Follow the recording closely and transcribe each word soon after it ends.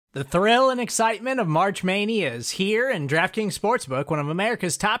The thrill and excitement of March Mania is here, and DraftKings Sportsbook, one of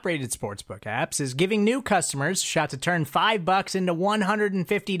America's top-rated sportsbook apps, is giving new customers a shot to turn $5 into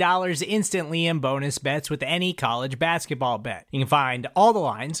 $150 instantly in bonus bets with any college basketball bet. You can find all the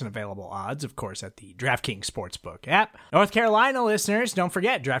lines and available odds, of course, at the DraftKings Sportsbook app. North Carolina listeners, don't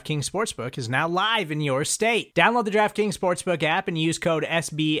forget, DraftKings Sportsbook is now live in your state. Download the DraftKings Sportsbook app and use code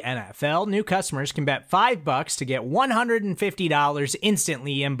SBNFL. New customers can bet $5 to get $150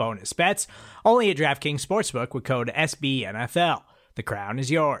 instantly in bonus bets, only at DraftKings Sportsbook with code SBNFL. The crown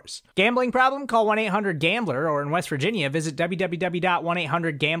is yours. Gambling problem? Call 1-800-GAMBLER, or in West Virginia, visit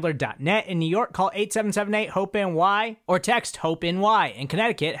www.1800gambler.net. In New York, call 877-8-HOPE-NY or text HOPE-NY. In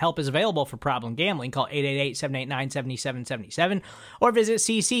Connecticut, help is available for problem gambling. Call 888-789-7777 or visit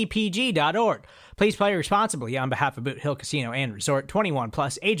ccpg.org. Please play responsibly on behalf of Boot Hill Casino and Resort. 21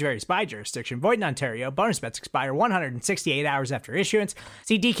 plus, age varies by jurisdiction. Void in Ontario. Bonus bets expire 168 hours after issuance.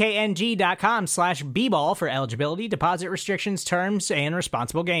 See dkng.com/bball for eligibility, deposit restrictions, terms, and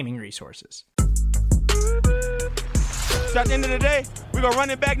responsible gaming resources. So at the end of the day, we're going to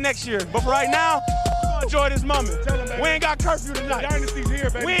run it back next year. But for right now, enjoy this moment. We ain't got curfew tonight. Dynasty's here,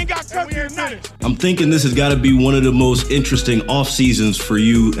 baby. We ain't got curfew tonight. I'm thinking this has got to be one of the most interesting off seasons for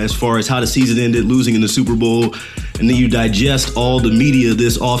you as far as how the season ended, losing in the Super Bowl, and then you digest all the media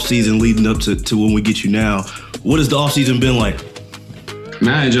this off season leading up to when we get you now. What has the off season been like?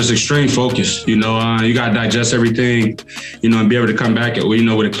 Man, just extreme focus. You got to digest everything, and be able to come back with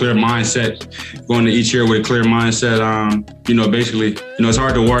a clear mindset, going to each year with a clear mindset. Basically, it's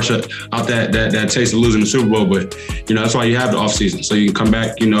hard to wash out that taste of losing the Super Bowl, but, that's why you have the off season. So you can come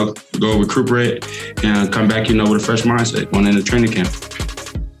back, go recuperate and come back, with a fresh mindset going into training camp.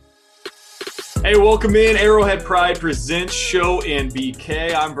 Hey, welcome in. Arrowhead Pride presents Show and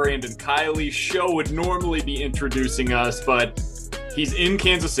BK. I'm Brandon Kiley. Show would normally be introducing us, but he's in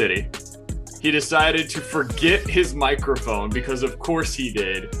Kansas City. He decided to forget his microphone because of course he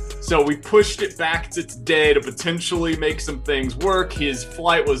did. So we pushed it back to today to potentially make some things work. His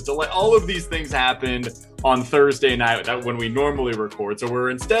flight was delayed. All of these things happened on Thursday night when we normally record. So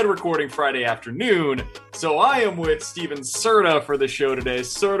we're instead recording Friday afternoon. So I am with Steven Serda for the show today.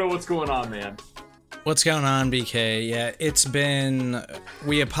 Serda, what's going on, man? What's going on, BK? Yeah,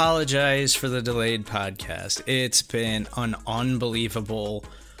 we apologize for the delayed podcast. It's been an unbelievable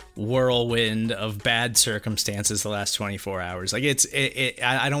whirlwind of bad circumstances the last 24 hours. Like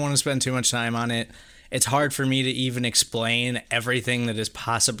I don't want to spend too much time on it. It's hard for me to even explain everything that has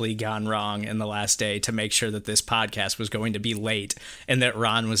possibly gone wrong in the last day to make sure that this podcast was going to be late and that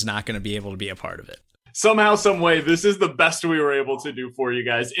Ron was not going to be able to be a part of it. Somehow, some way, this is the best we were able to do for you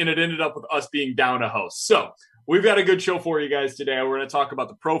guys, and it ended up with us being down a host. So we've got a good show for you guys today. We're going to talk about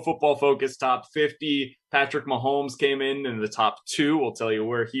the Pro Football Focus Top 50. Patrick Mahomes came in the top 2. We'll tell you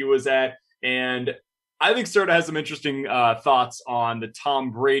where he was at. And I think Serda has some interesting thoughts on the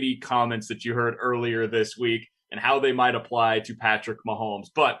Tom Brady comments that you heard earlier this week and how they might apply to Patrick Mahomes.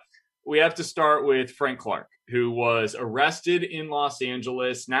 But we have to start with Frank Clark, who was arrested in Los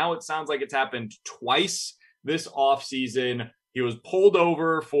Angeles. Now it sounds like it's happened twice this offseason. He was pulled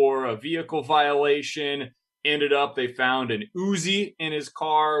over for a vehicle violation. Ended up, they found an Uzi in his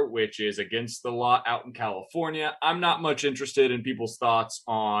car, which is against the law out in California. I'm not much interested in people's thoughts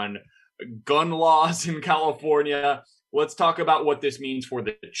on gun laws in California. Let's talk about what this means for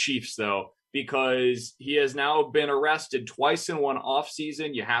the Chiefs, though, because he has now been arrested twice in one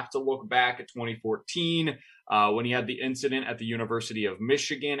offseason. You have to look back at 2014 when he had the incident at the University of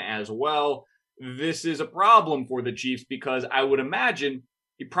Michigan as well. This is a problem for the Chiefs because I would imagine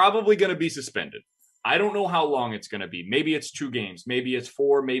he's probably going to be suspended. I don't know how long it's going to be. Maybe it's 2 games. Maybe it's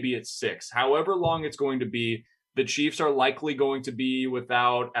 4. Maybe it's 6. However long it's going to be, the Chiefs are likely going to be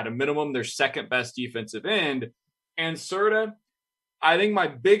without, at a minimum, their second best defensive end. And Serda, I think my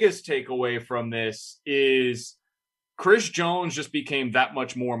biggest takeaway from this is Chris Jones just became that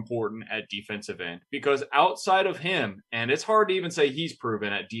much more important at defensive end because outside of him, and it's hard to even say he's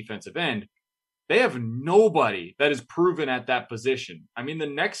proven at defensive end, they have nobody that is proven at that position. I mean, the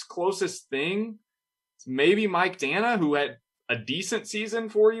next closest thing is maybe Mike Dana, who had a decent season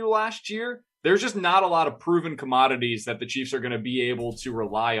for you last year. There's just not a lot of proven commodities that the Chiefs are going to be able to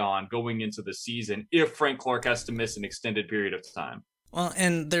rely on going into the season if Frank Clark has to miss an extended period of time. Well,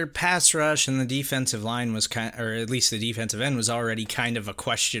 and their pass rush and the defensive line was or at least the defensive end was already kind of a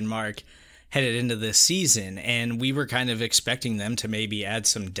question mark headed into this season. And we were kind of expecting them to maybe add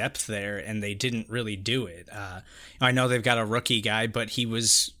some depth there, and they didn't really do it. I know they've got a rookie guy, but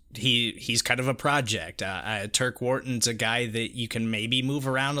he's kind of a project. Turk Wharton's a guy that you can maybe move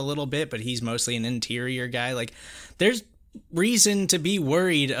around a little bit, but he's mostly an interior guy. Like, there's reason to be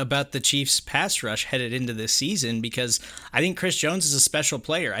worried about the Chiefs pass rush headed into this season, because I think Chris Jones is a special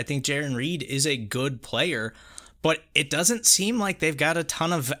player. I think Jaron Reed is a good player, but it doesn't seem like they've got a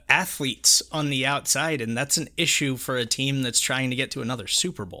ton of athletes on the outside, and that's an issue for a team that's trying to get to another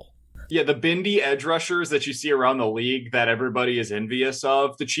Super Bowl. Yeah, the bendy edge rushers that you see around the league that everybody is envious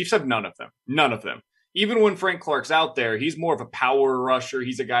of, the Chiefs have none of them. None of them. Even when Frank Clark's out there, he's more of a power rusher.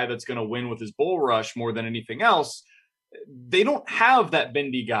 He's a guy that's going to win with his bull rush more than anything else. They don't have that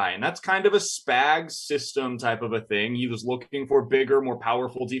bendy guy, and that's kind of a Spags system type of a thing. He was looking for bigger, more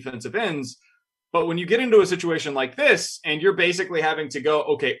powerful defensive ends. But when you get into a situation like this, and you're basically having to go,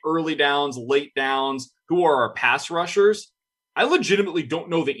 okay, early downs, late downs, who are our pass rushers? I legitimately don't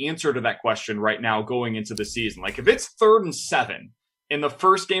know the answer to that question right now going into the season. Like, if it's 3rd and 7 in the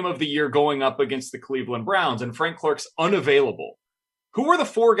first game of the year going up against the Cleveland Browns and Frank Clark's unavailable, who are the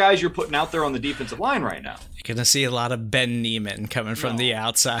 4 guys you're putting out there on the defensive line right now? You're going to see a lot of Ben Neiman coming from the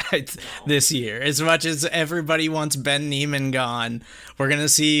outside this year. As much as everybody wants Ben Neiman gone, we're going to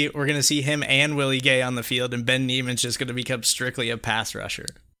see him and Willie Gay on the field, and Ben Neiman's just going to become strictly a pass rusher.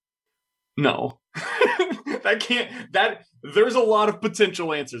 No. There's a lot of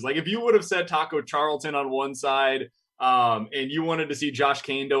potential answers. Like, if you would have said Taco Charlton on one side, and you wanted to see Josh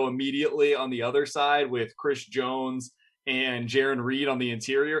Kando immediately on the other side with Chris Jones and Jaron Reed on the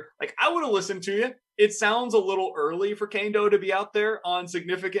interior, like, I would have listened to you. It sounds a little early for Kando to be out there on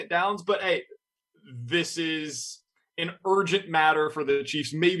significant downs, but hey, this is an urgent matter for the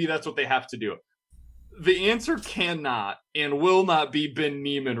Chiefs. Maybe that's what they have to do. The answer cannot and will not be Ben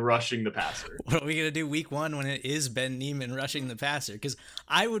Neiman rushing the passer. What are we going to do week 1 when it is Ben Neiman rushing the passer? Because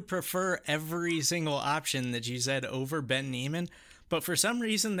I would prefer every single option that you said over Ben Neiman, but for some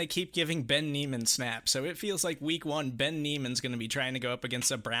reason they keep giving Ben Neiman snaps. So it feels like week 1, Ben Neiman's going to be trying to go up against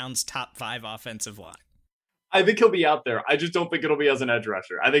the Browns' top 5 offensive line. I think he'll be out there. I just don't think it'll be as an edge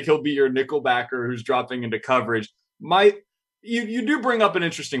rusher. I think he'll be your nickel backer who's dropping into coverage. You do bring up an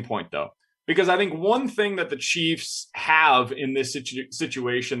interesting point, though. Because I think one thing that the Chiefs have in this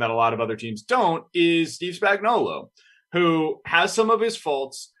situation that a lot of other teams don't is Steve Spagnuolo, who has some of his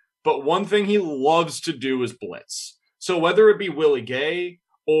faults, but one thing he loves to do is blitz. So whether it be Willie Gay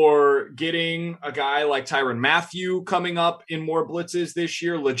or getting a guy like Tyrann Mathieu coming up in more blitzes this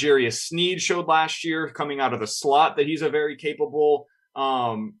year, L'Jarius Sneed showed last year coming out of the slot that he's a very capable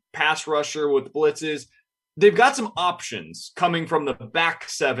pass rusher with blitzes. They've got some options coming from the back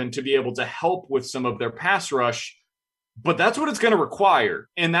 7 to be able to help with some of their pass rush, but that's what it's going to require.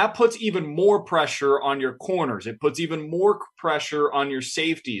 And that puts even more pressure on your corners. It puts even more pressure on your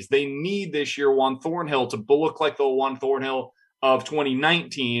safeties. They need this year Juan Thornhill to look like the Juan Thornhill of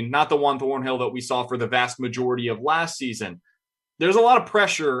 2019, not the Juan Thornhill that we saw for the vast majority of last season. There's a lot of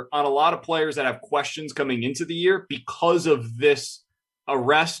pressure on a lot of players that have questions coming into the year because of this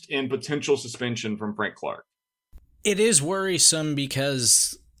arrest and potential suspension from Frank Clark. It is worrisome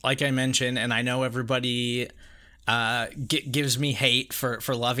because, like I mentioned, and I know everybody gives me hate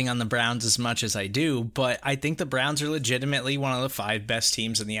for loving on the Browns as much as I do, but I think the Browns are legitimately one of the 5 best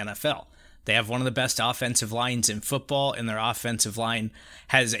teams in the NFL. They have one of the best offensive lines in football, and their offensive line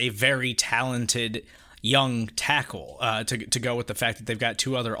has a very talented young tackle to go with the fact that they've got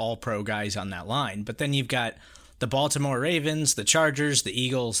 2 other all-pro guys on that line. But then you've got the Baltimore Ravens, the Chargers, the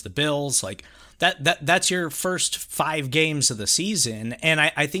Eagles, the Bills, like that's your first 5 games of the season. And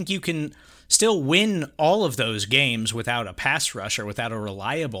I think you can still win all of those games without a pass rush or without a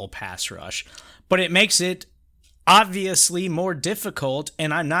reliable pass rush. But it makes it obviously more difficult,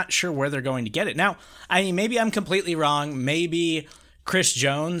 and I'm not sure where they're going to get it. Now, I mean, maybe I'm completely wrong. Maybe Chris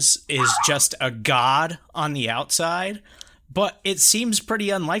Jones is just a god on the outside. But it seems pretty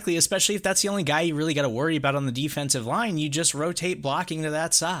unlikely, especially if that's the only guy you really got to worry about on the defensive line. You just rotate blocking to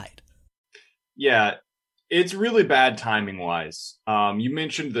that side. Yeah, it's really bad timing-wise. You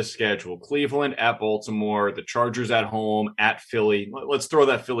mentioned the schedule. Cleveland at Baltimore, the Chargers at home, at Philly. Let's throw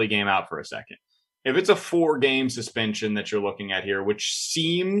that Philly game out for a second. If it's a 4-game suspension that you're looking at here, which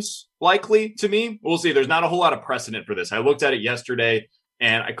seems likely to me, we'll see. There's not a whole lot of precedent for this. I looked at it yesterday,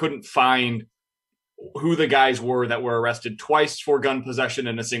 and I couldn't find who the guys were that were arrested twice for gun possession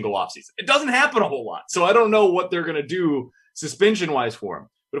in a single offseason. It doesn't happen a whole lot. So I don't know what they're going to do suspension-wise for him.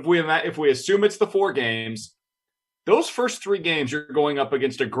 But if we assume it's the 4 games, those first 3 games, you're going up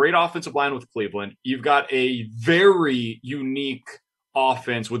against a great offensive line with Cleveland. You've got a very unique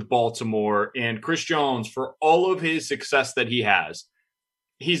offense with Baltimore, and Chris Jones, for all of his success that he has,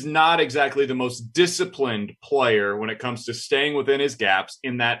 he's not exactly the most disciplined player when it comes to staying within his gaps.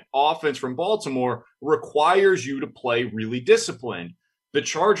 In that offense from Baltimore requires you to play really disciplined. The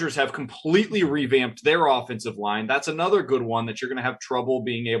Chargers have completely revamped their offensive line. That's another good one that you're going to have trouble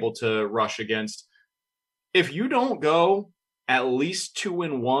being able to rush against. If you don't go at least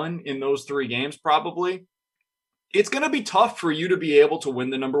 2-1 in those 3 games, probably, it's going to be tough for you to be able to win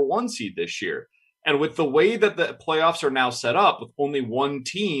the number 1 seed this year. And with the way that the playoffs are now set up, with only one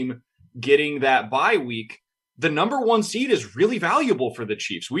team getting that bye week, the number 1 seed is really valuable for the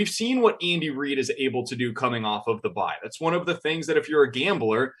Chiefs. We've seen what Andy Reid is able to do coming off of the bye. That's one of the things that if you're a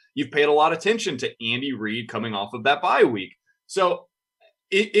gambler, you've paid a lot of attention to Andy Reid coming off of that bye week. So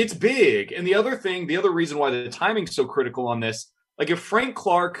it's big. And the other reason why the timing's so critical on this, like if Frank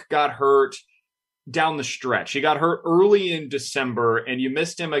Clark got hurt down the stretch, he got hurt early in December and you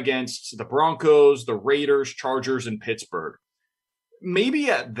missed him against the Broncos, the Raiders, Chargers, and Pittsburgh. Maybe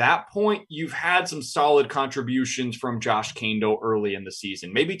at that point, you've had some solid contributions from Josh Kando early in the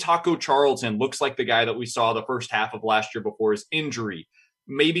season. Maybe Taco Charlton looks like the guy that we saw the first half of last year before his injury.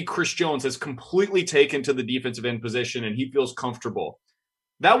 Maybe Chris Jones has completely taken to the defensive end position and he feels comfortable.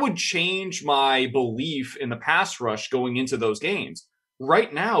 That would change my belief in the pass rush going into those games.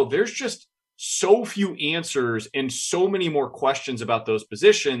 Right now, there's just so few answers and so many more questions about those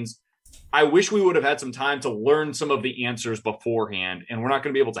positions. I wish we would have had some time to learn some of the answers beforehand, and we're not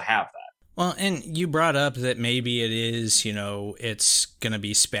going to be able to have that. Well, and you brought up that maybe it is, it's going to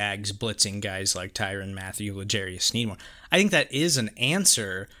be Spags blitzing guys like Tyrann Mathieu, L'Jarius Sneed more. I think that is an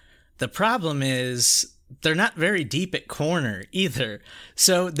answer. The problem is they're not very deep at corner either.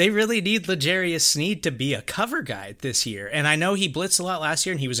 So they really need L'Jarius Sneed to be a cover guy this year. And I know he blitzed a lot last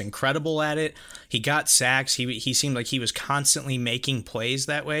year and he was incredible at it. He got sacks. He seemed like he was constantly making plays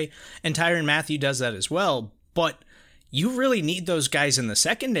that way. And Tyrann Mathieu does that as well. But you really need those guys in the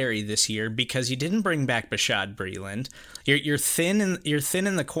secondary this year because you didn't bring back Bashaud Breeland. You're thin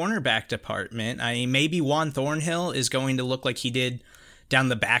in the cornerback department. I mean, maybe Juan Thornhill is going to look like he did down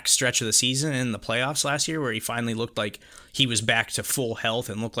the back stretch of the season in the playoffs last year, where he finally looked like he was back to full health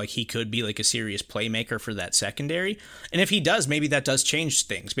and looked like he could be like a serious playmaker for that secondary. And if he does, maybe that does change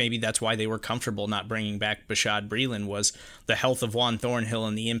things. Maybe that's why they were comfortable not bringing back Bashaud Breeland, was the health of Juan Thornhill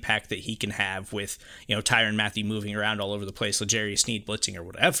and the impact that he can have with, Tyrann Mathieu moving around all over the place, L'Jarius Sneed blitzing or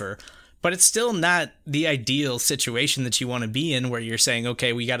whatever. But it's still not the ideal situation that you want to be in, where you're saying,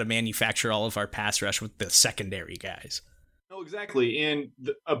 okay, we got to manufacture all of our pass rush with the secondary guys. No, exactly. And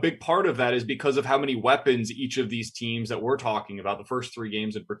a big part of that is because of how many weapons each of these teams that we're talking about, the first 3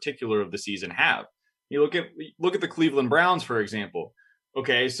 games in particular of the season, have. You look at the Cleveland Browns, for example.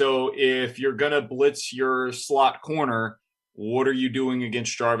 Okay, so if you're going to blitz your slot corner, what are you doing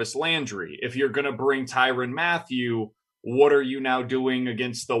against Jarvis Landry? If you're going to bring Tyrann Mathieu, what are you now doing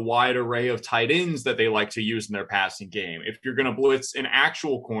against the wide array of tight ends that they like to use in their passing game? If you're going to blitz an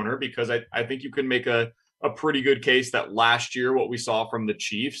actual corner, because I think you can make a pretty good case that last year what we saw from the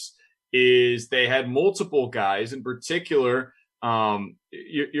Chiefs is they had multiple guys. In particular,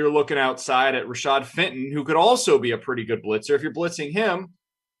 you're looking outside at Rashad Fenton, who could also be a pretty good blitzer. If you're blitzing him,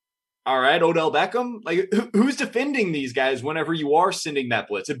 all right, Odell Beckham, like who's defending these guys whenever you are sending that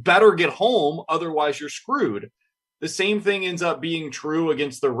blitz? It better get home, otherwise you're screwed. The same thing ends up being true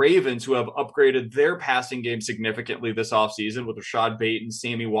against the Ravens, who have upgraded their passing game significantly this offseason with Rashad Bateman,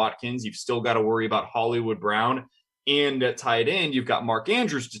 Sammy Watkins. You've still got to worry about Hollywood Brown. And at tight end, you've got Mark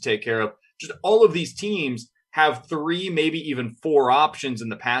Andrews to take care of. Just all of these teams have 3, maybe even 4 options in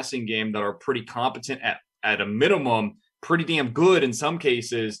the passing game that are pretty competent at a minimum, pretty damn good in some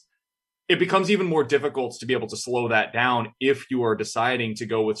cases. It becomes even more difficult to be able to slow that down if you are deciding to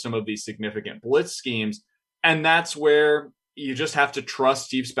go with some of these significant blitz schemes. And that's where you just have to trust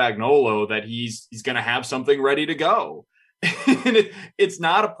Steve Spagnuolo that he's going to have something ready to go. And it's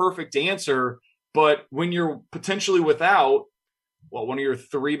not a perfect answer, but when you're potentially without, one of your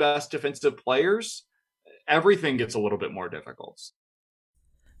 3 best defensive players, everything gets a little bit more difficult.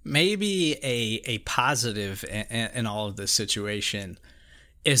 Maybe a positive in all of this situation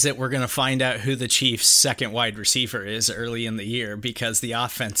is that we're going to find out who the Chiefs' second wide receiver is early in the year, because the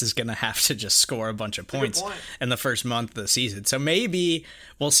offense is going to have to just score a bunch of points in the first month of the season. So maybe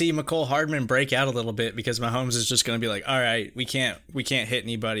we'll see Mecole Hardman break out a little bit, because Mahomes is just going to be like, all right, we can't hit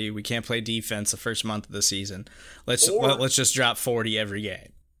anybody. We can't play defense the first month of the season. Let's just drop 40 every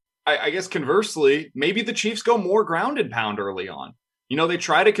game. I guess conversely, maybe the Chiefs go more ground and pound early on. They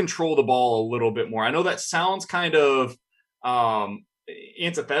try to control the ball a little bit more. I know that sounds kind of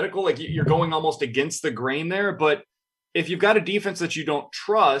antithetical, like you're going almost against the grain there, but if you've got a defense that you don't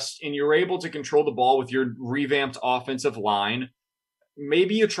trust and you're able to control the ball with your revamped offensive line,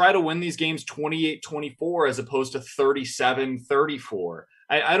 maybe you try to win these games 28-24 as opposed to 37-34.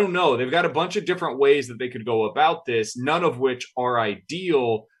 I don't know. They've got a bunch of different ways that they could go about this, none of which are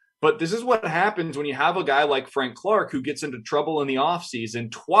ideal. But this is what happens when you have a guy like Frank Clark who gets into trouble in the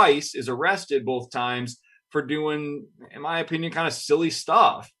offseason, twice, is arrested both times for doing, in my opinion, kind of silly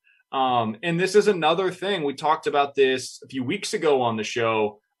stuff. And this is another thing. We talked about this a few weeks ago on the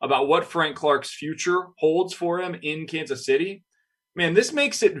show about what Frank Clark's future holds for him in Kansas City. Man, this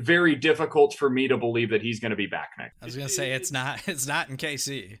makes it very difficult for me to believe that he's going to be back next. I was going to say it's not in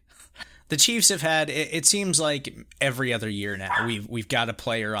KC. The Chiefs have had, it seems like every other year now, we've got a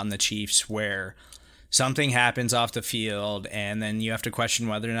player on the Chiefs where something happens off the field, and then you have to question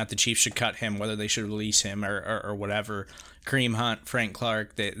whether or not the Chiefs should cut him, whether they should release him or whatever. Kareem Hunt, Frank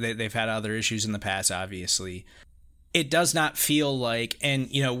Clark, they've had other issues in the past, obviously. It does not feel like, and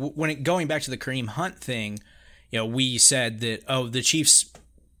going back to the Kareem Hunt thing, we said that, the Chiefs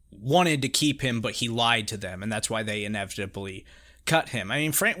wanted to keep him, but he lied to them, and that's why they inevitably cut him. I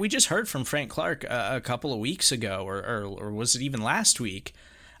mean, we just heard from Frank Clark a couple of weeks ago, or was it even last week?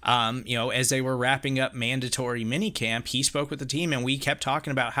 As they were wrapping up mandatory minicamp, he spoke with the team, and we kept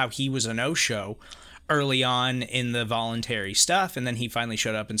talking about how he was a no-show early on in the voluntary stuff, and then he finally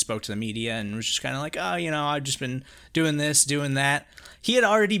showed up and spoke to the media and was just kind of like, I've just been doing this, doing that. He had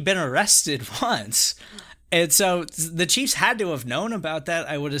already been arrested once. And so the Chiefs had to have known about that,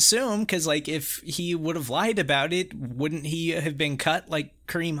 I would assume, because if he would have lied about it, wouldn't he have been cut like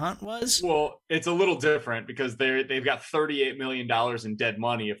Kareem Hunt was? Well, it's a little different because they've got $38 million in dead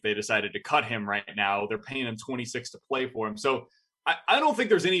money. If they decided to cut him right now, they're paying him $26 to play for him. So I don't think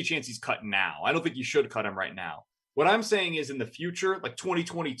there's any chance he's cut now. I don't think you should cut him right now. What I'm saying is in the future, like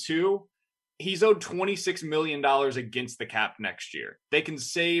 2022, he's owed $26 million against the cap next year. They can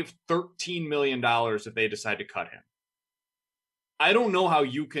save $13 million if they decide to cut him. I don't know how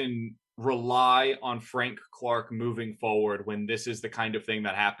you can rely on Frank Clark moving forward when this is the kind of thing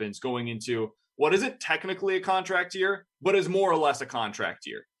that happens going into what isn't technically a contract year, but is more or less a contract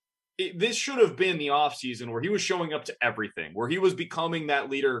year. This should have been the offseason where he was showing up to everything, where he was becoming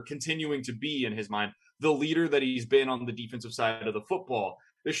that leader, continuing to be, in his mind, the leader that he's been on the defensive side of the football.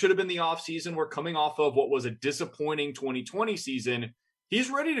 This should have been the offseason where, coming off of what was a disappointing 2020 season,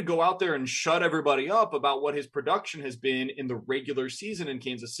 he's ready to go out there and shut everybody up about what his production has been in the regular season in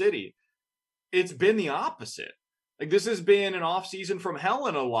Kansas City. It's been the opposite. This has been an offseason from hell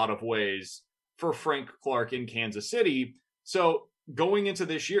in a lot of ways for Frank Clark in Kansas City. So going into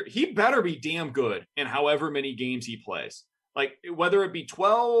this year, he better be damn good in however many games he plays. Whether it be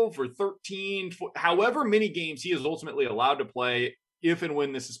 12 or 13, however many games he is ultimately allowed to play if and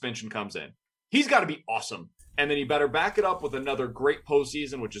when the suspension comes in. He's got to be awesome. And then he better back it up with another great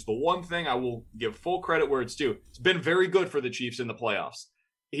postseason, which is the one thing I will give full credit where it's due. It's been very good for the Chiefs in the playoffs.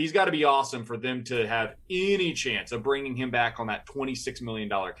 He's got to be awesome for them to have any chance of bringing him back on that $26 million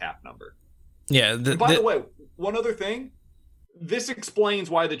cap number. Yeah. By the way, one other thing, this explains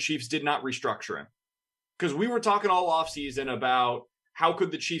why the Chiefs did not restructure him. Because we were talking all offseason about how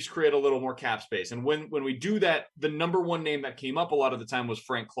could the Chiefs create a little more cap space? And when we do that, the number one name that came up a lot of the time was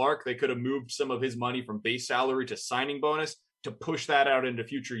Frank Clark. They could have moved some of his money from base salary to signing bonus to push that out into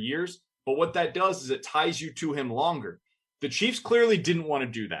future years. But what that does is it ties you to him longer. The Chiefs clearly didn't want to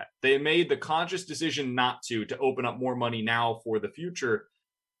do that. They made the conscious decision not to open up more money now for the future.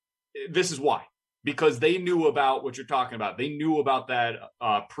 This is why. Because they knew about what you're talking about. They knew about that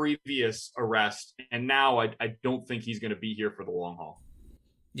previous arrest, and now I don't think he's going to be here for the long haul.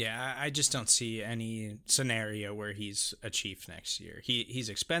 Yeah, I just don't see any scenario where he's a Chief next year. He's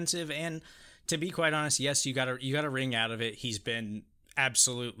expensive, and to be quite honest, yes, you got a ring out of it. He's been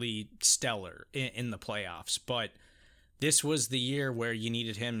absolutely stellar in the playoffs, but this was the year where you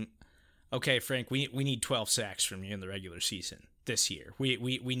needed him. Okay, Frank, we need 12 sacks from you in the regular season this year. We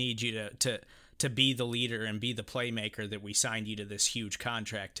need you to be the leader and be the playmaker that we signed you to this huge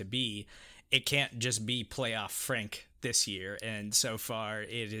contract to be. It can't just be playoff Frank this year, and so far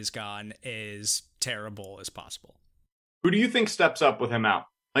it has gone as terrible as possible. Who do you think steps up with him out?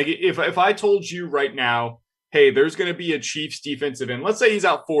 If I told you right now, hey, there's going to be a Chiefs defensive end, let's say he's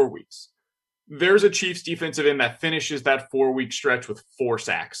out 4 weeks. There's a Chiefs defensive end that finishes that 4-week stretch with 4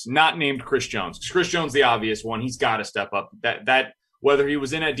 sacks, not named Chris Jones. Chris Jones, the obvious one, he's got to step up. That whether he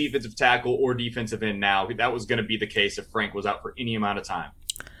was in at defensive tackle or defensive end now, that was going to be the case if Frank was out for any amount of time.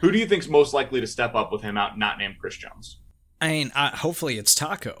 Who do you think's most likely to step up with him out, not named Chris Jones? I mean, hopefully it's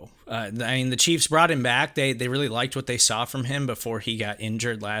Taco. The Chiefs brought him back. They really liked what they saw from him before he got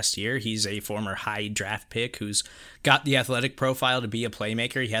injured last year. He's a former high draft pick who's got the athletic profile to be a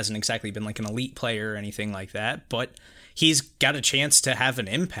playmaker. He hasn't exactly been like an elite player or anything like that, but he's got a chance to have an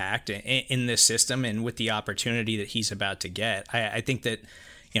impact in this system and with the opportunity that he's about to get. I think that,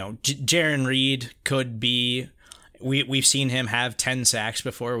 Jaron Reed could be, we've seen him have 10 sacks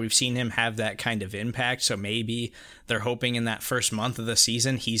before. We've seen him have that kind of impact. So maybe they're hoping in that first month of the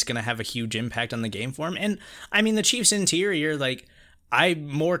season, he's going to have a huge impact on the game for him. And I mean, the Chiefs interior, I'm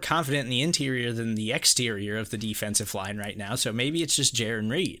more confident in the interior than the exterior of the defensive line right now. So maybe it's just Jaron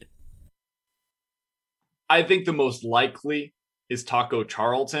Reed. I think the most likely is Taco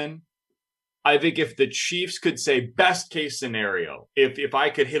Charlton. I think if the Chiefs could say best case scenario, if I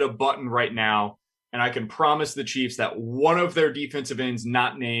could hit a button right now and I can promise the Chiefs that one of their defensive ends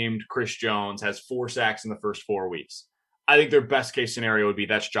not named Chris Jones has 4 sacks in the first 4 weeks, I think their best case scenario would be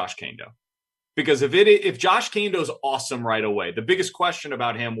that's Josh Kando. Because if Josh Kando's awesome right away, the biggest question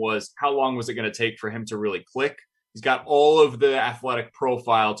about him was how long was it going to take for him to really click? He's got all of the athletic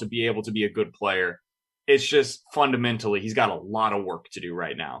profile to be able to be a good player. It's just fundamentally, he's got a lot of work to do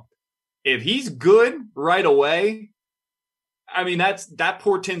right now. If he's good right away, I mean, that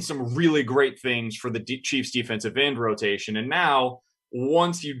portends some really great things for the Chiefs defensive end rotation. And now,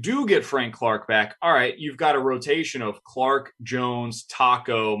 once you do get Frank Clark back, all right, you've got a rotation of Clark, Jones,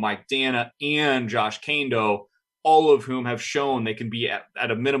 Taco, Mike Dana, and Josh Kando, all of whom have shown they can be at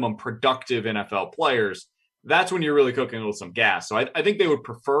a minimum productive NFL players. That's when you're really cooking with some gas. So I think they would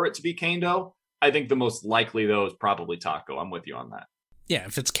prefer it to be Kando. I think the most likely, though, is probably Taco. I'm with you on that. Yeah,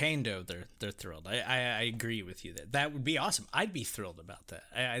 if it's Kando, they're thrilled. I agree with you that would be awesome. I'd be thrilled about that.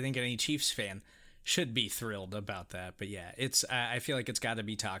 I think any Chiefs fan should be thrilled about that. But yeah, I feel like it's got to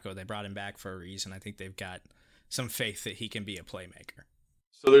be Taco. They brought him back for a reason. I think they've got some faith that he can be a playmaker.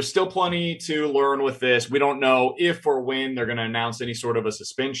 So there's still plenty to learn with this. We don't know if or when they're going to announce any sort of a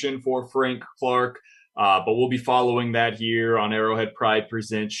suspension for Frank Clark. But we'll be following that here on Arrowhead Pride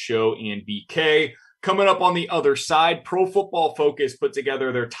Presents Show and BK. Coming up on the other side, Pro Football Focus put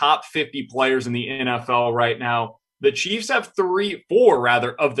together their top 50 players in the NFL right now. The Chiefs have 4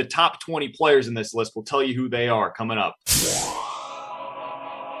 of the top 20 players in this list. We'll tell you who they are coming up.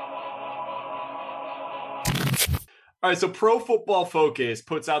 All right, so Pro Football Focus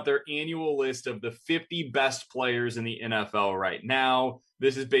puts out their annual list of the 50 best players in the NFL right now.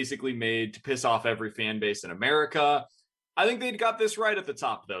 This is basically made to piss off every fan base in America. I think they got this right at the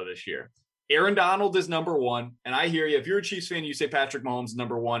top, though, this year. Aaron Donald is number 1, and I hear you. If you're a Chiefs fan, you say Patrick Mahomes is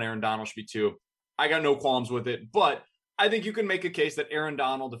number 1, Aaron Donald should be 2. I got no qualms with it, but I think you can make a case that Aaron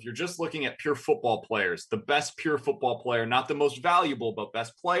Donald, if you're just looking at pure football players, the best pure football player, not the most valuable, but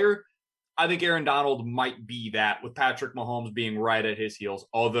best player, I think Aaron Donald might be that, with Patrick Mahomes being right at his heels,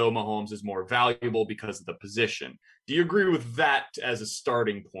 although Mahomes is more valuable because of the position. Do you agree with that as a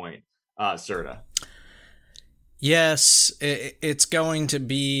starting point, Serda? Yes, it's going to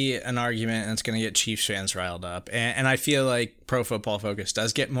be an argument, and it's going to get Chiefs fans riled up. And I feel like Pro Football Focus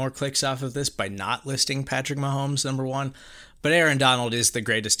does get more clicks off of this by not listing Patrick Mahomes number 1. But Aaron Donald is the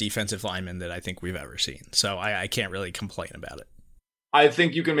greatest defensive lineman that I think we've ever seen. So I can't really complain about it. I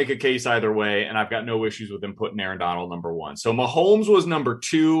think you can make a case either way, and I've got no issues with them putting Aaron Donald number 1. So Mahomes was number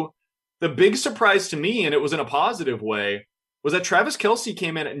 2. The big surprise to me, and it was in a positive way, was that Travis Kelce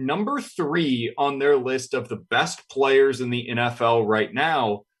came in at number 3 on their list of the best players in the NFL right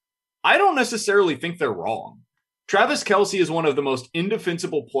now. I don't necessarily think they're wrong. Travis Kelce is one of the most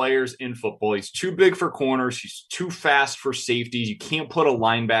indefensible players in football. He's too big for corners. He's too fast for safeties. You can't put a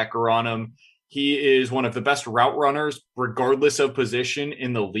linebacker on him. He is one of the best route runners, regardless of position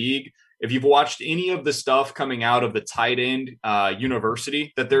in the league. If you've watched any of the stuff coming out of the tight end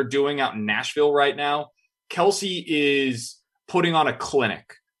university that they're doing out in Nashville right now, Kelce is putting on a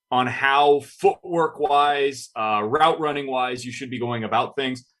clinic on how footwork-wise, route running-wise, you should be going about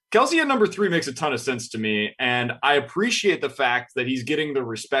things. Kelce at number 3 makes a ton of sense to me, and I appreciate the fact that he's getting the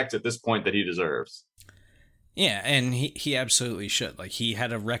respect at this point that he deserves. Yeah, and he absolutely should. Like, he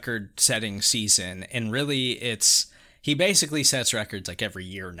had a record-setting season, and really he basically sets records like every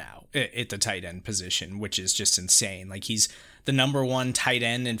year now at the tight end position, which is just insane. Like, he's the number 1 tight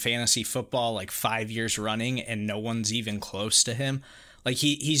end in fantasy football like 5 years running, and no one's even close to him. Like,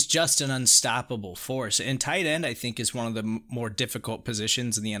 he's just an unstoppable force. And tight end, I think, is one of the more difficult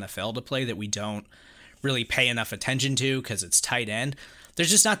positions in the NFL to play that we don't really pay enough attention to because it's tight end. There's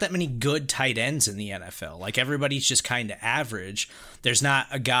just not that many good tight ends in the NFL. Like, everybody's just kind of average. There's not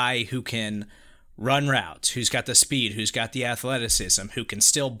a guy who can run routes, who's got the speed, who's got the athleticism, who can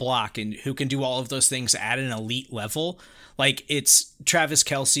still block, and who can do all of those things at an elite level. Like, it's Travis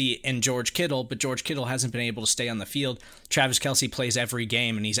Kelce and George Kittle, but George Kittle hasn't been able to stay on the field. Travis Kelce plays every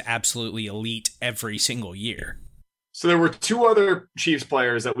game, and he's absolutely elite every single year. So there were two other Chiefs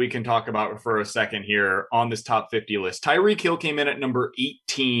players that we can talk about for a second here on this top 50 list. Tyreek Hill came in at number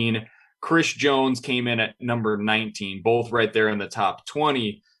 18. Chris Jones came in at number 19, both right there in the top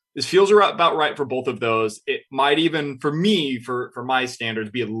 20. This feels about right for both of those. It might even, for me, for my standards,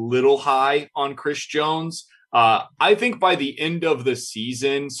 be a little high on Chris Jones. I think by the end of the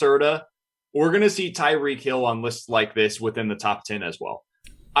season, Serda, we're going to see Tyreek Hill on lists like this within the top 10 as well.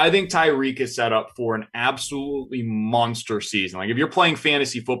 I think Tyreek is set up for an absolutely monster season. Like if you're playing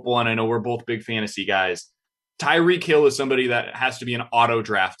fantasy football, and I know we're both big fantasy guys, Tyreek Hill is somebody that has to be an auto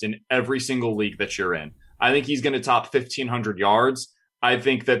draft in every single league that you're in. I think he's going to top 1,500 yards. I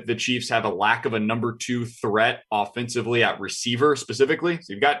think that the Chiefs have a lack of a number 2 threat offensively at receiver specifically.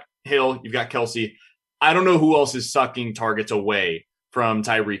 So you've got Hill, you've got Kelsey. I don't know who else is sucking targets away from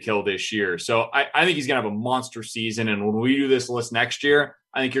Tyreek Hill this year. So I think he's going to have a monster season. And when we do this list next year,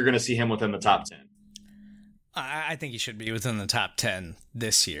 I think you're going to see him within the top 10. I think he should be within the top 10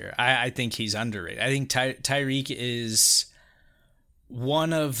 this year. I think he's underrated. I think Tyreek is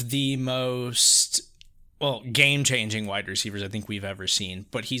one of the most, game-changing wide receivers I think we've ever seen.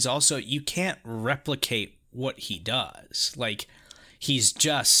 But he's also, you can't replicate what he does. Like, he's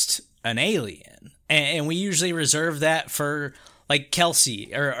just an alien. And we usually reserve that for, like,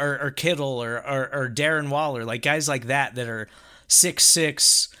 Kelsey or Kittle or Darren Waller, like guys like that are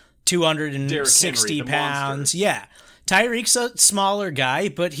 6'6", 260 Henry, pounds. monster. Yeah. Tyreek's a smaller guy,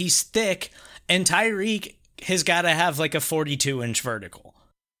 but he's thick, and Tyreek has got to have like a 42-inch vertical.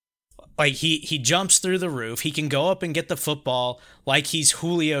 Like he jumps through the roof. He can go up and get the football like he's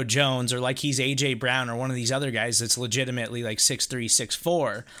Julio Jones or like he's AJ Brown or one of these other guys that's legitimately like 6'3",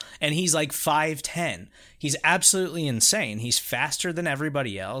 6'4", and he's like 5'10". He's absolutely insane. He's faster than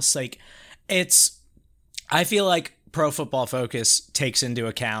everybody else. Like I feel like Pro Football Focus takes into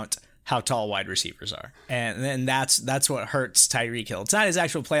account how tall wide receivers are. And then that's what hurts Tyreek Hill. It's not his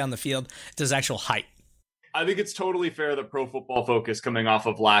actual play on the field, it's his actual height. I think it's totally fair that Pro Football Focus, coming off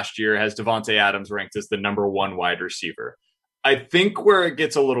of last year, has Devontae Adams ranked as the number 1 wide receiver. I think where it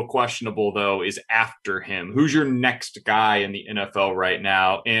gets a little questionable, though, is after him. Who's your next guy in the NFL right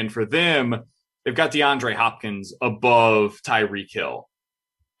now? And for them, they've got DeAndre Hopkins above Tyreek Hill.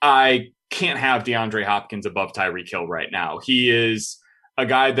 I can't have DeAndre Hopkins above Tyreek Hill right now. He is a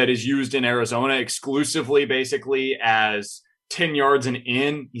guy that is used in Arizona exclusively, basically, as 10 yards and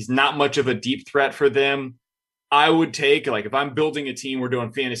in. He's not much of a deep threat for them. I would take, like, if I'm building a team, we're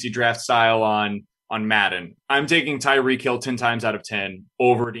doing fantasy draft style on Madden, I'm taking Tyreek Hill 10 times out of 10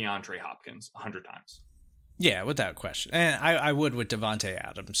 over DeAndre Hopkins 100 times. Yeah, without question. And I would with Devontae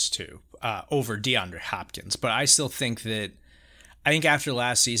Adams, too, over DeAndre Hopkins. But I still think that, I think after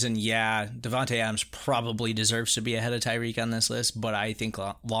last season, yeah, Devontae Adams probably deserves to be ahead of Tyreek on this list. But I think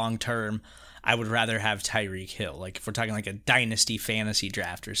long-term, I would rather have Tyreek Hill. Like, if we're talking like a dynasty fantasy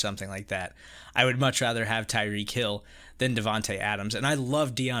draft or something like that, I would much rather have Tyreek Hill than Devontae Adams. And I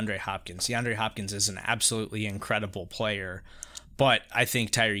love DeAndre Hopkins. DeAndre Hopkins is an absolutely incredible player, but I think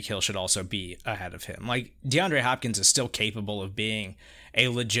Tyreek Hill should also be ahead of him. Like, DeAndre Hopkins is still capable of being a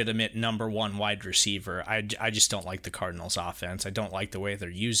legitimate number 1 wide receiver. I just don't like the Cardinals' offense. I don't like the way they're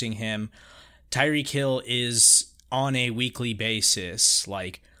using him. Tyreek Hill is on a weekly basis,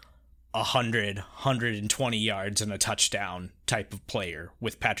 like, 120 yards and a touchdown type of player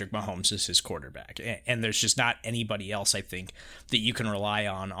with Patrick Mahomes as his quarterback. And there's just not anybody else, I think, that you can rely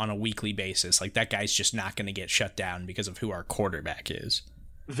on a weekly basis. Like, that guy's just not going to get shut down because of who our quarterback is.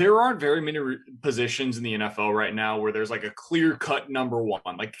 There aren't very many positions in the NFL right now where there's like a clear-cut number 1,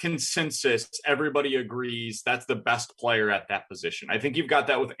 like consensus. Everybody agrees that's the best player at that position. I think you've got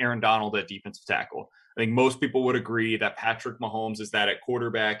that with Aaron Donald at defensive tackle. I think most people would agree that Patrick Mahomes is that at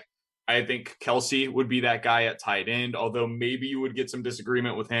quarterback. I think Kelsey would be that guy at tight end, although maybe you would get some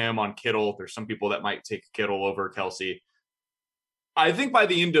disagreement with him on Kittle. There's some people that might take Kittle over Kelsey. I think by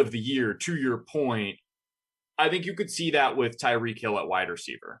the end of the year, to your point, I think you could see that with Tyreek Hill at wide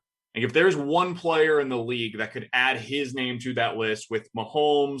receiver. Like, if there's one player in the league that could add his name to that list with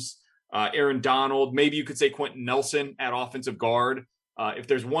Mahomes, Aaron Donald, maybe you could say Quentin Nelson at offensive guard. If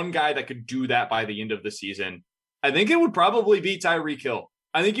there's one guy that could do that by the end of the season, I think it would probably be Tyreek Hill.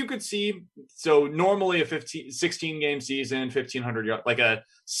 I think you could see, so normally a 16-game season, 1,500 yard, like a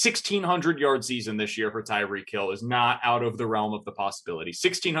 1,600-yard season this year for Tyreek Hill is not out of the realm of the possibility.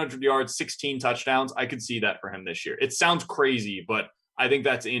 1,600 yards, 16 touchdowns, I could see that for him this year. It sounds crazy, but I think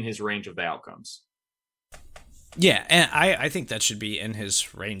that's in his range of the outcomes. Yeah, and I think that should be in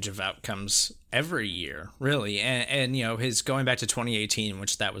his range of outcomes every year, really. And you know, his going back to 2018,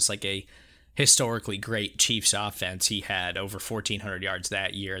 which that was like a historically great Chiefs offense. He had over 1,400 yards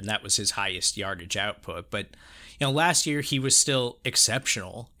that year, and that was his highest yardage output. But, last year he was still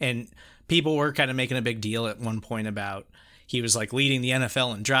exceptional, and people were kind of making a big deal at one point about he was like leading the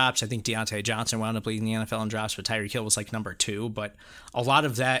NFL in drops. I think Deontay Johnson wound up leading the NFL in drops, but Tyreek Hill was like number 2. But a lot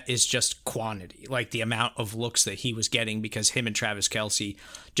of that is just quantity, like the amount of looks that he was getting because him and Travis Kelce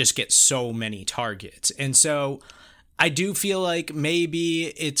just get so many targets. And so I do feel like maybe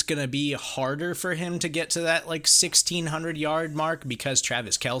it's going to be harder for him to get to that like 1,600 yard mark because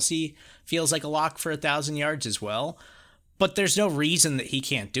Travis Kelce feels like a lock for 1,000 yards as well. But there's no reason that he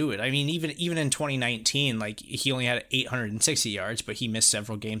can't do it. I mean, even in 2019, like he only had 860 yards, but he missed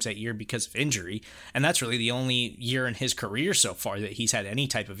several games that year because of injury. And that's really the only year in his career so far that he's had any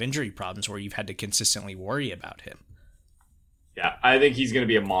type of injury problems where you've had to consistently worry about him. Yeah, I think he's going to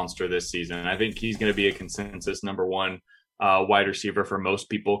be a monster this season. I think he's going to be a consensus number 1 wide receiver for most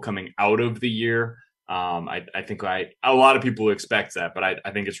people coming out of the year. I think a lot of people expect that, but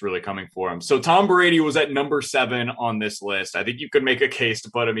I think it's really coming for him. So Tom Brady was at number 7 on this list. I think you could make a case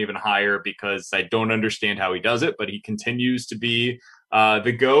to put him even higher because I don't understand how he does it, but he continues to be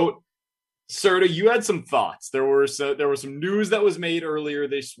the GOAT. Serda, you had some thoughts. There was some news that was made earlier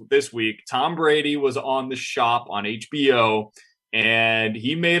this week. Tom Brady was on The Shop on HBO, and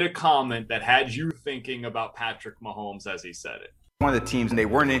he made a comment that had you thinking about Patrick Mahomes as he said it. One of the teams, and they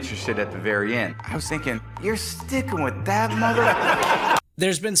weren't interested at the very end. I was thinking, you're sticking with that mother.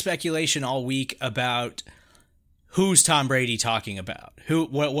 There's been speculation all week about who's Tom Brady talking about.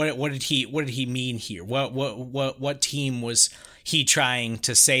 What did he mean here? What team was he trying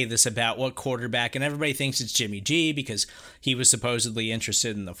to say this about? What quarterback? And everybody thinks it's Jimmy G because he was supposedly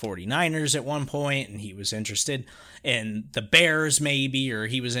interested in the 49ers at one point, and he was interested in the Bears maybe, or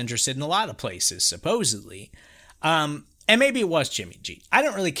he was interested in a lot of places supposedly. And maybe it was Jimmy G. I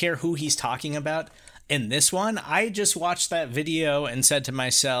don't really care who he's talking about in this one. I just watched that video and said to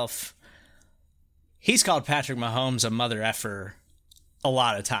myself, he's called Patrick Mahomes a mother effer a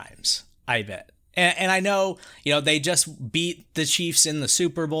lot of times, I bet. And I know, they just beat the Chiefs in the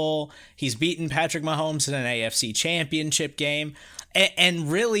Super Bowl. He's beaten Patrick Mahomes in an AFC championship game. And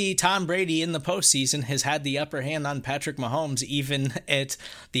really, Tom Brady in the postseason has had the upper hand on Patrick Mahomes, even at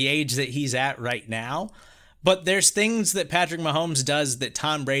the age that he's at right now. But there's things that Patrick Mahomes does that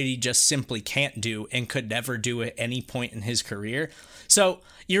Tom Brady just simply can't do and could never do at any point in his career. So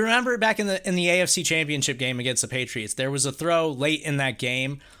you remember back in the AFC Championship game against the Patriots, there was a throw late in that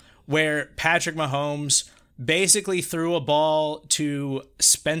game where Patrick Mahomes basically threw a ball to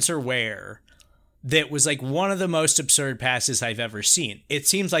Spencer Ware that was like one of the most absurd passes I've ever seen. It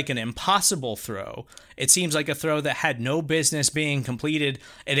seems like an impossible throw. It seems like a throw that had no business being completed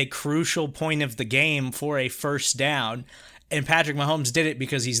at a crucial point of the game for a first down, and Patrick Mahomes did it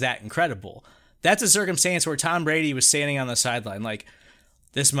because he's that incredible. That's a circumstance where Tom Brady was standing on the sideline like,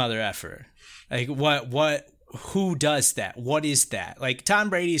 this mother effer. Like, who does that? What is that? Like, Tom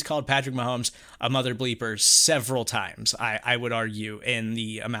Brady's called Patrick Mahomes a mother bleeper several times, I would argue, in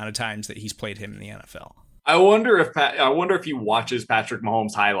the amount of times that he's played him in the NFL. I wonder if he watches Patrick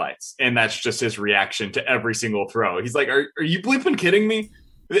Mahomes highlights, and that's just his reaction to every single throw. He's like, "Are you bleeping kidding me?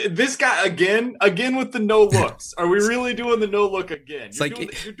 This guy again with the no looks. Are we really doing the no look again?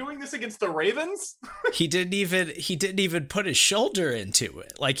 You're doing this against the Ravens?" He didn't even put his shoulder into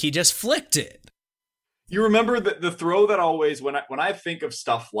it. Like, he just flicked it. You remember the throw that always, when I think of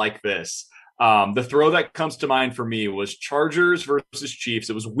stuff like this, the throw that comes to mind for me was Chargers versus Chiefs.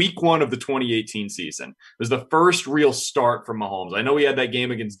 It was week 1 of the 2018 season. It was the first real start from Mahomes. I know he had that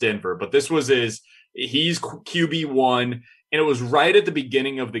game against Denver, but this was he's QB1, and it was right at the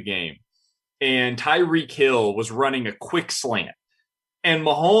beginning of the game. And Tyreek Hill was running a quick slant. And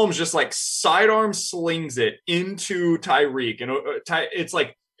Mahomes just like sidearm slings it into Tyreek. And it's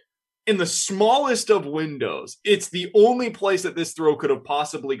like, in the smallest of windows, it's the only place that this throw could have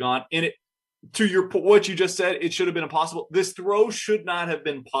possibly gone. And it, to what you just said, it should have been impossible. This throw should not have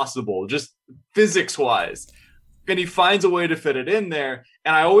been possible, just physics-wise. And he finds a way to fit it in there.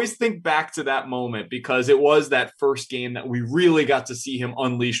 And I always think back to that moment because it was that first game that we really got to see him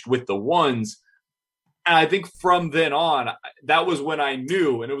unleashed with the ones. And I think from then on, that was when I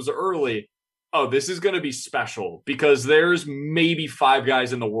knew, and it was early, oh, this is going to be special because there's maybe 5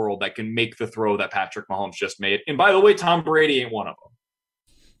 guys in the world that can make the throw that Patrick Mahomes just made. And by the way, Tom Brady ain't one of them.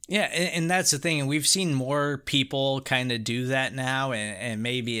 Yeah, and that's the thing. And we've seen more people kind of do that now. And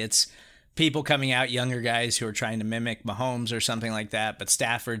maybe it's people coming out, younger guys who are trying to mimic Mahomes or something like that. But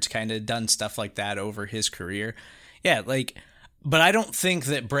Stafford's kind of done stuff like that over his career. Yeah, like But I don't think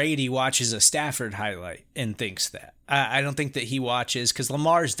that Brady watches a Stafford highlight and thinks that. I don't think that he watches, because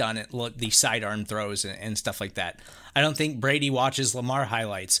Lamar's done it, look, the sidearm throws and stuff like that. I don't think Brady watches Lamar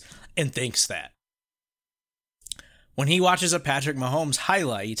highlights and thinks that. When he watches a Patrick Mahomes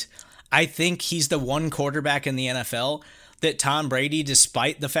highlight, I think he's the one quarterback in the NFL that Tom Brady,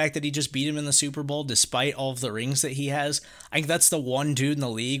 despite the fact that he just beat him in the Super Bowl, despite all of the rings that he has, I think that's the one dude in the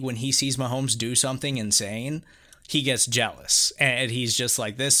league when he sees Mahomes do something insane, he gets jealous. And he's just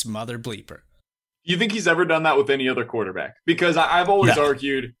like, this mother bleeper. You think he's ever done that with any other quarterback? Because I've always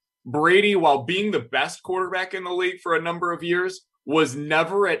argued Brady, while being the best quarterback in the league for a number of years, was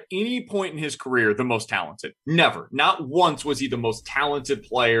never at any point in his career the most talented. Never. Not once was he the most talented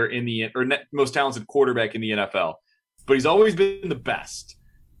player most talented quarterback in the NFL. But he's always been the best.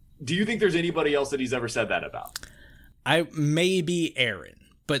 Do you think there's anybody else that he's ever said that about? Maybe Aaron.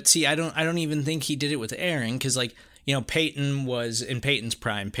 But see, I don't even think he did it with Aaron, because Peyton was in Peyton's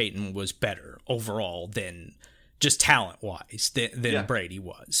prime. Peyton was better overall than just talent-wise than Brady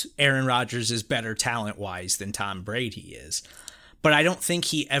was. Aaron Rodgers is better talent-wise than Tom Brady is. But I don't think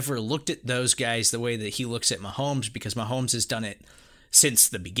he ever looked at those guys the way that he looks at Mahomes, because Mahomes has done it since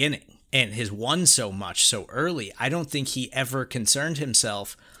the beginning and has won so much so early. I don't think he ever concerned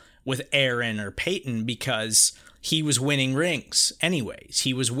himself with Aaron or Peyton, because he was winning rings anyways.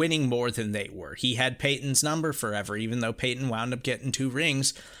 He was winning more than they were. He had Peyton's number forever, even though Peyton wound up getting 2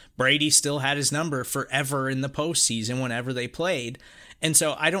 rings. Brady still had his number forever in the postseason whenever they played. And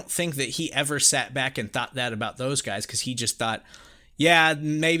so I don't think that he ever sat back and thought that about those guys, because he just thought, yeah,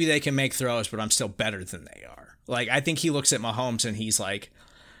 maybe they can make throws, but I'm still better than they are. Like, I think he looks at Mahomes and he's like,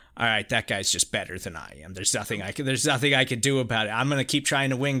 all right, that guy's just better than I am. There's nothing I could do about it. I'm going to keep trying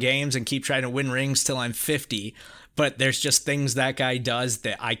to win games and keep trying to win rings till I'm 50, but there's just things that guy does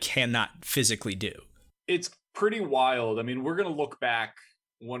that I cannot physically do. It's pretty wild. I mean, we're going to look back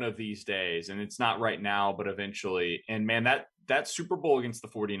one of these days, and it's not right now, but eventually. And man, that Super Bowl against the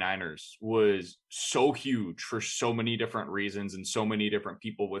 49ers was so huge for so many different reasons and so many different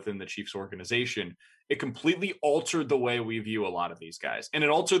people within the Chiefs organization. It completely altered the way we view a lot of these guys, and it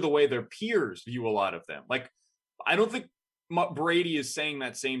altered the way their peers view a lot of them. Like, I don't think Brady is saying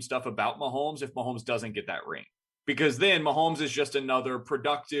that same stuff about Mahomes if Mahomes doesn't get that ring, because then Mahomes is just another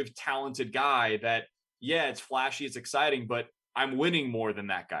productive, talented guy that, yeah, it's flashy, it's exciting, but I'm winning more than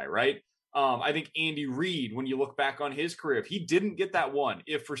that guy, right? I think Andy Reid, when you look back on his career, if he didn't get that one,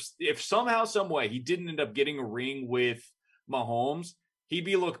 if somehow, some way he didn't end up getting a ring with Mahomes, he'd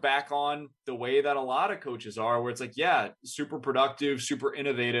be looked back on the way that a lot of coaches are, where it's like, yeah, super productive, super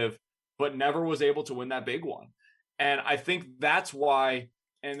innovative, but never was able to win that big one. And I think that's why,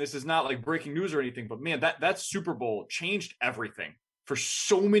 and this is not like breaking news or anything, but man, that Super Bowl changed everything for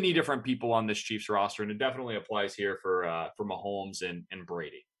so many different people on this Chiefs roster. And it definitely applies here for Mahomes and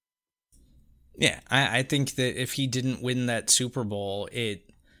Brady. Yeah, I think that if he didn't win that Super Bowl,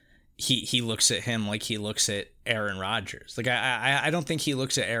 he looks at him like he looks at Aaron Rodgers. Like, I don't think he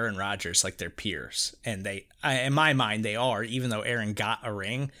looks at Aaron Rodgers like they're peers. And in my mind, they are, even though Aaron got a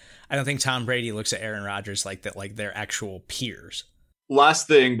ring. I don't think Tom Brady looks at Aaron Rodgers like that, like they're actual peers. Last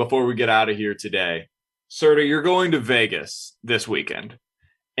thing before we get out of here today, Serda, you're going to Vegas this weekend.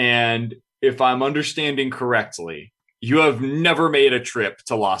 And if I'm understanding correctly, you have never made a trip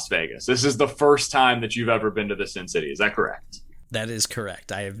to Las Vegas. This is the first time that you've ever been to the Sin City. Is that correct? That is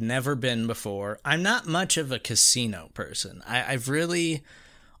correct. I have never been before. I'm not much of a casino person. I've really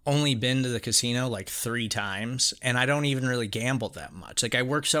only been to the casino like 3 times, and I don't even really gamble that much. Like, I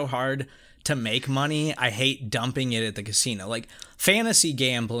work so hard to make money, I hate dumping it at the casino. Like, fantasy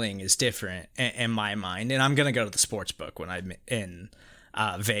gambling is different in my mind, and I'm going to go to the sports book when I'm in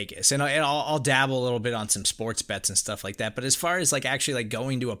Vegas, and I'll dabble a little bit on some sports bets and stuff like that. But as far as like actually like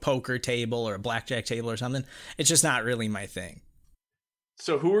going to a poker table or a blackjack table or something, it's just not really my thing.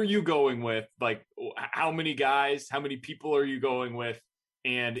 So who are you going with? Like, how many guys, how many people are you going with?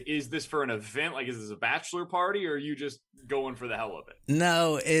 And is this for an event? Like, is this a bachelor party, or are you just going for the hell of it?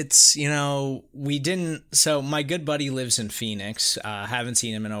 No, it's, we didn't. So my good buddy lives in Phoenix. Haven't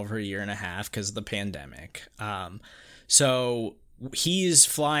seen him in over a year and a half because of the pandemic. So he's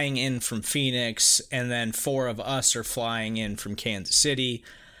flying in from Phoenix, and then 4 of us are flying in from Kansas City.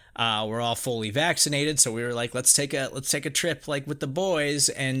 We're all fully vaccinated, so we were like, let's take a trip like with the boys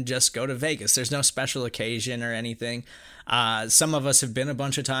and just go to Vegas. There's no special occasion or anything. Some of us have been a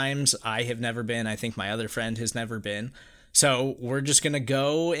bunch of times. I have never been. I think my other friend has never been. So we're just gonna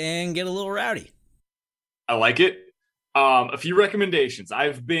go and get a little rowdy. I like it. A few recommendations.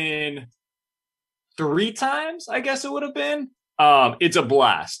 I've been 3 times, I guess it would have been. It's a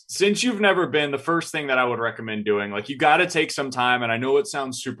blast. Since you've never been, the first thing that I would recommend doing, like, you got to take some time, and I know it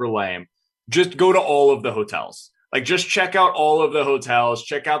sounds super lame, just go to all of the hotels. Like, just check out all of the hotels,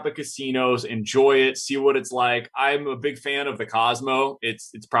 check out the casinos, enjoy it, see what it's like. I'm a big fan of the Cosmo.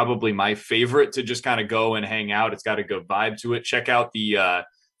 It's probably my favorite to just kind of go and hang out. It's got a good vibe to it. Check out the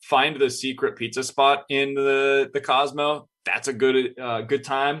find the secret pizza spot in the Cosmo. That's a good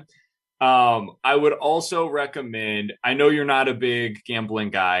time. I would also recommend, I know you're not a big gambling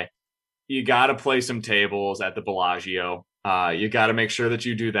guy. You got to play some tables at the Bellagio. You got to make sure that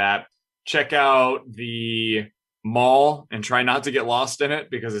you do that. Check out the mall and try not to get lost in it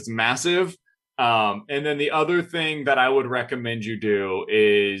because it's massive. And then the other thing that I would recommend you do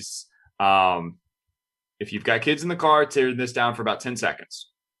is, if you've got kids in the car, tear this down for about 10 seconds.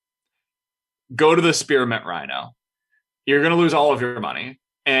 Go to the Spearmint Rhino. You're going to lose all of your money.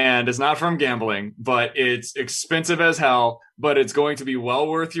 And it's not from gambling, but it's expensive as hell, but it's going to be well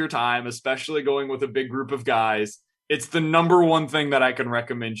worth your time, especially going with a big group of guys. It's the number one thing that I can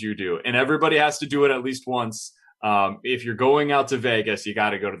recommend you do. And everybody has to do it at least once. If you're going out to Vegas, you got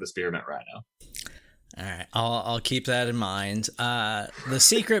to go to the Spearmint Rhino. All right, I'll keep that in mind. The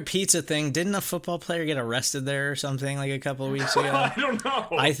secret pizza thing, didn't a football player get arrested there or something like a couple of weeks ago? I don't know.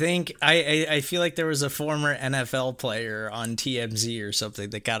 I think I feel like there was a former NFL player on TMZ or something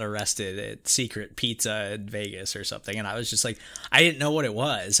that got arrested at secret pizza in Vegas or something, and I was just like, I didn't know what it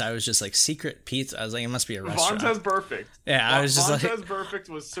was. I was just like, secret pizza. I was like, it must be a restaurant. Vontez Perfect. Yeah, I was just like, Vontez Perfect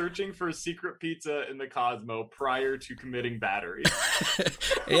was searching for secret pizza in the Cosmo prior to committing battery.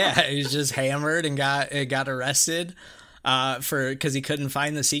 yeah, he was just hammered and got arrested because he couldn't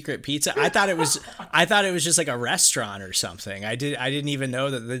find the secret pizza. I thought it was just like a restaurant or something. I didn't even know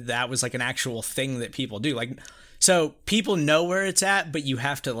that was like an actual thing that people do. Like, so people know where it's at, but you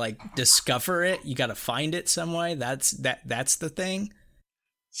have to like discover it. You got to find it some way. That's the thing.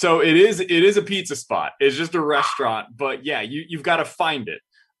 So it is a pizza spot. It's just a restaurant, but yeah, you've got to find it.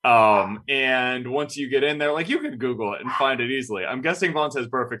 And once you get in there, like, you can Google it and find it easily. I'm guessing Vontez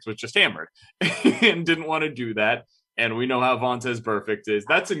Perfect was just hammered and didn't want to do that. And we know how Vontez Perfect is.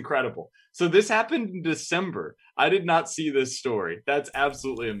 That's incredible. So this happened in December. I did not see this story. That's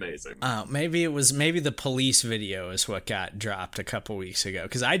absolutely amazing. Maybe the police video is what got dropped a couple weeks ago,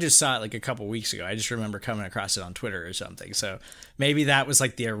 because I just saw it like a couple weeks ago. I just remember coming across it on Twitter or something. So maybe that was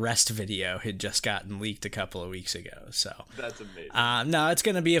like the arrest video had just gotten leaked a couple of weeks ago. So that's amazing. No, it's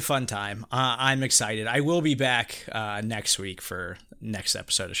going to be a fun time. I'm excited. I will be back next week for next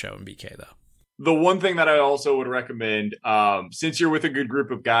episode of Show and BK, though. The one thing that I also would recommend, since you're with a good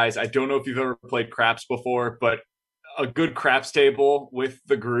group of guys, I don't know if you've ever played craps before, but a good craps table with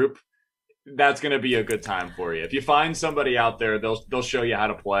the group, that's going to be a good time for you. If you find somebody out there, they'll show you how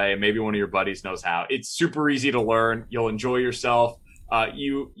to play. Maybe one of your buddies knows how. It's super easy to learn. You'll enjoy yourself.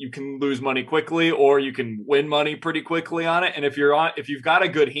 You can lose money quickly, or you can win money pretty quickly on it. And if you've got a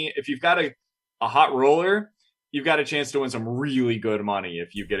good hand, if you've got a hot roller, you've got a chance to win some really good money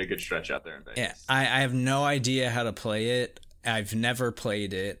if you get a good stretch out there in Vegas. Yeah, I have no idea how to play it. I've never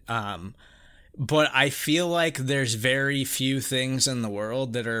played it. But I feel like there's very few things in the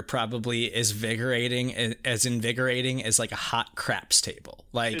world that are probably as invigorating as like a hot craps table.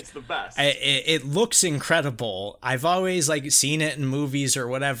 Like, it's the best. It looks incredible. I've always like seen it in movies or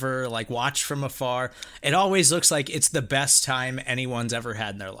whatever, like watched from afar. It always looks like it's the best time anyone's ever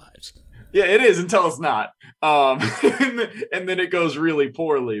had in their lives. Yeah, it is until it's not. And then it goes really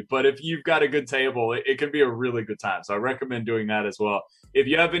poorly. But if you've got a good table, it can be a really good time. So I recommend doing that as well. If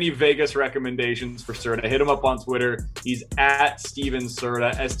you have any Vegas recommendations for Serda, hit him up on Twitter. He's at Steven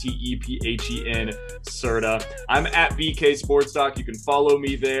Serda, STEPHEN Serda. I'm at BK Sports Talk. You can follow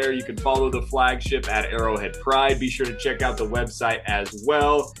me there. You can follow the flagship at Arrowhead Pride. Be sure to check out the website as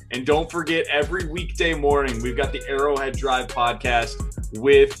well. And don't forget, every weekday morning, we've got the Arrowhead Drive podcast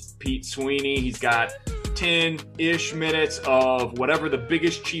with Pete Sweeney. He's got 10-ish minutes of whatever the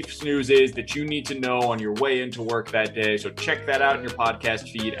biggest Chiefs news is that you need to know on your way into work that day. So check that out in your podcast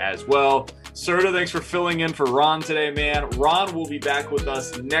feed as well. Serda, thanks for filling in for Ron today, man. Ron will be back with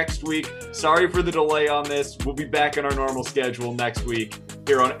us next week. Sorry for the delay on this. We'll be back on our normal schedule next week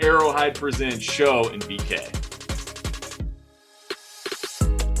here on Arrowhead Presents Show and BK.